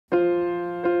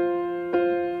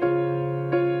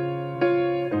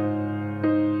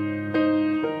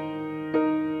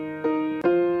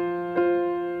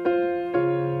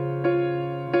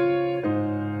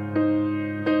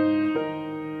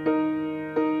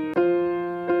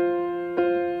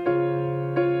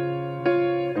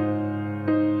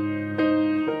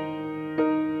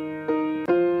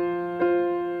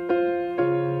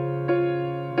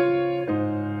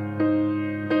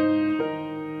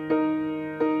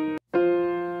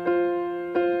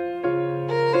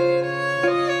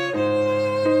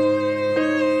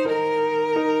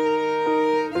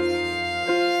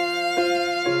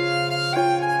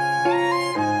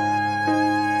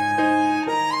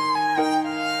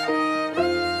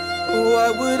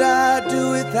What would I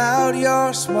do without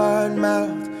your smart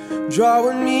mouth?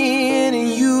 Drawing me in and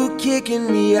you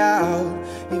kicking me out.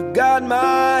 You got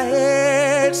my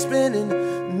head spinning,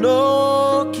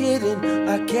 no kidding,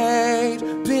 I can't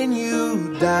pin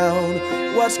you down.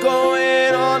 What's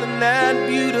going on in that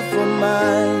beautiful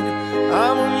mind?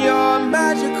 I'm on your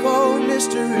magical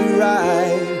mystery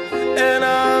ride, and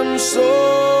I'm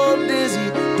so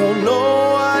dizzy, don't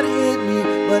know what hit me,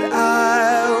 but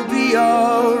I'll be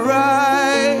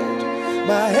alright.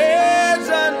 My head's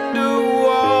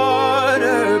underwater,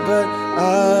 but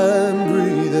I'm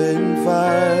breathing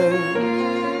fine.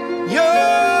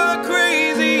 You're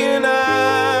crazy and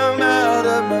I'm out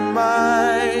of my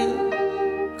mind,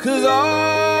 'cause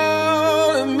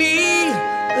all of me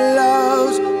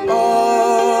loves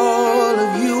all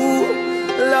of you.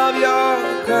 Love your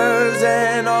curves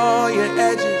and all your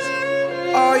edges,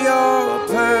 all your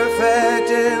perfect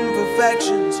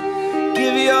imperfections.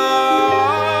 Give your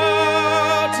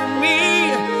all to me,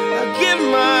 I give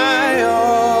my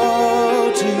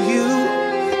all to you.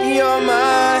 You're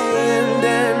my end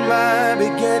and my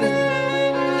beginning.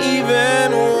 Even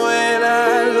when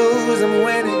I lose, I'm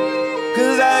winning,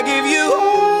 'cause I give you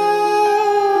all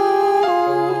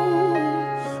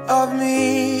of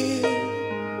me,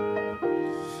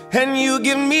 and you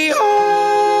give me all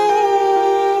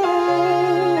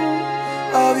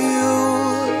of you.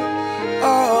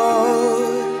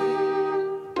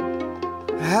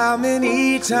 How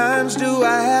many times do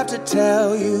I have to tell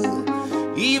you?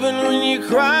 Even when you're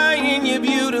crying, you're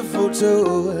beautiful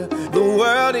too. The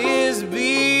world is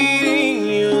beating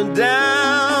you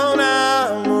down.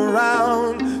 I'm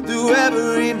around through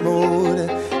every mood.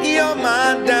 You're my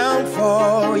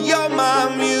downfall, you're my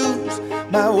muse,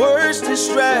 my worst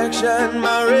distraction,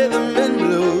 my rhythm and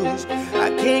blues. I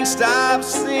can't stop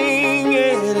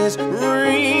singing, it's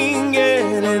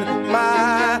ringing in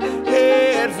my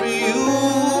head for you.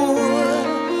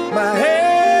 My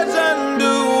head's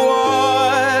underwater,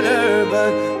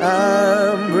 but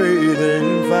I'm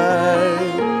breathing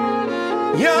fine.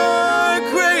 You're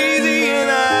crazy and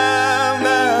I'm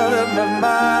out of my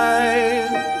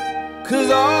mind, 'cause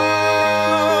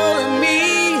all of me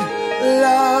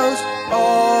loves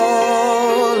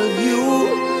all of you.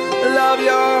 Love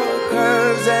your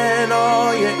curves and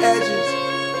all your edges,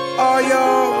 all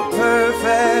your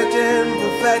perfect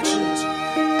imperfections.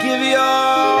 Give your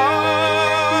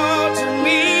all to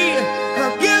me,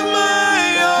 I'll give my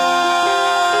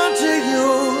all to you.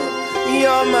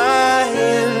 You're my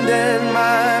end and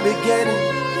my beginning.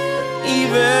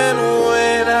 Even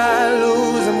when I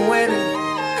lose, I'm winning,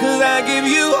 'cause I give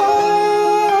you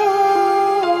all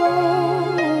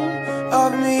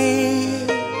of me,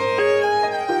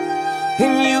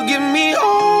 and you give me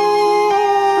all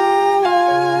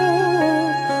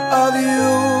of you.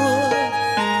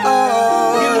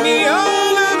 Give me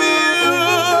all of you.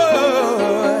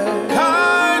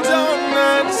 Cards on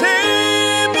the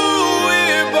table,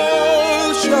 we're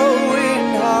both showing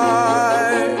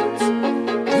hearts,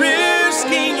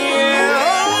 risking it,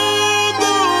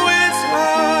 although it's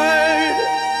hard,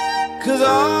 'cause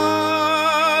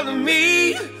all of me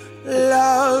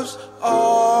loves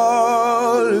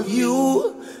all of you.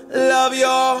 Love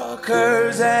your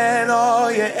curves and all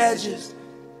your edges,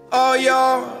 all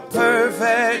your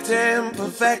perfect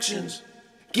imperfections.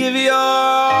 Give your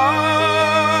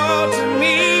all to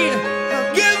me, I'll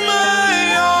give my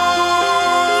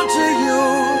all to you.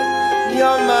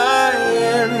 You're my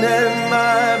end and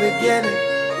my beginning.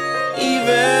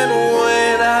 Even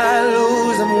when I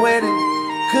lose, I'm winning,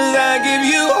 'cause I give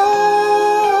you all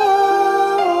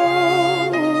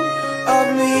of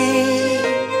me,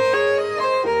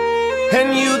 and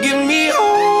you give me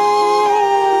all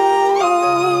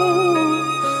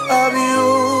of you.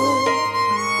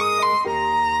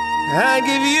 I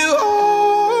give you all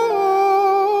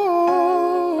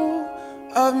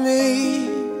of me,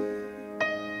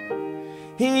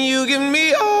 and you give me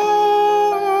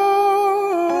all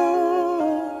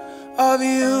of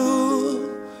you.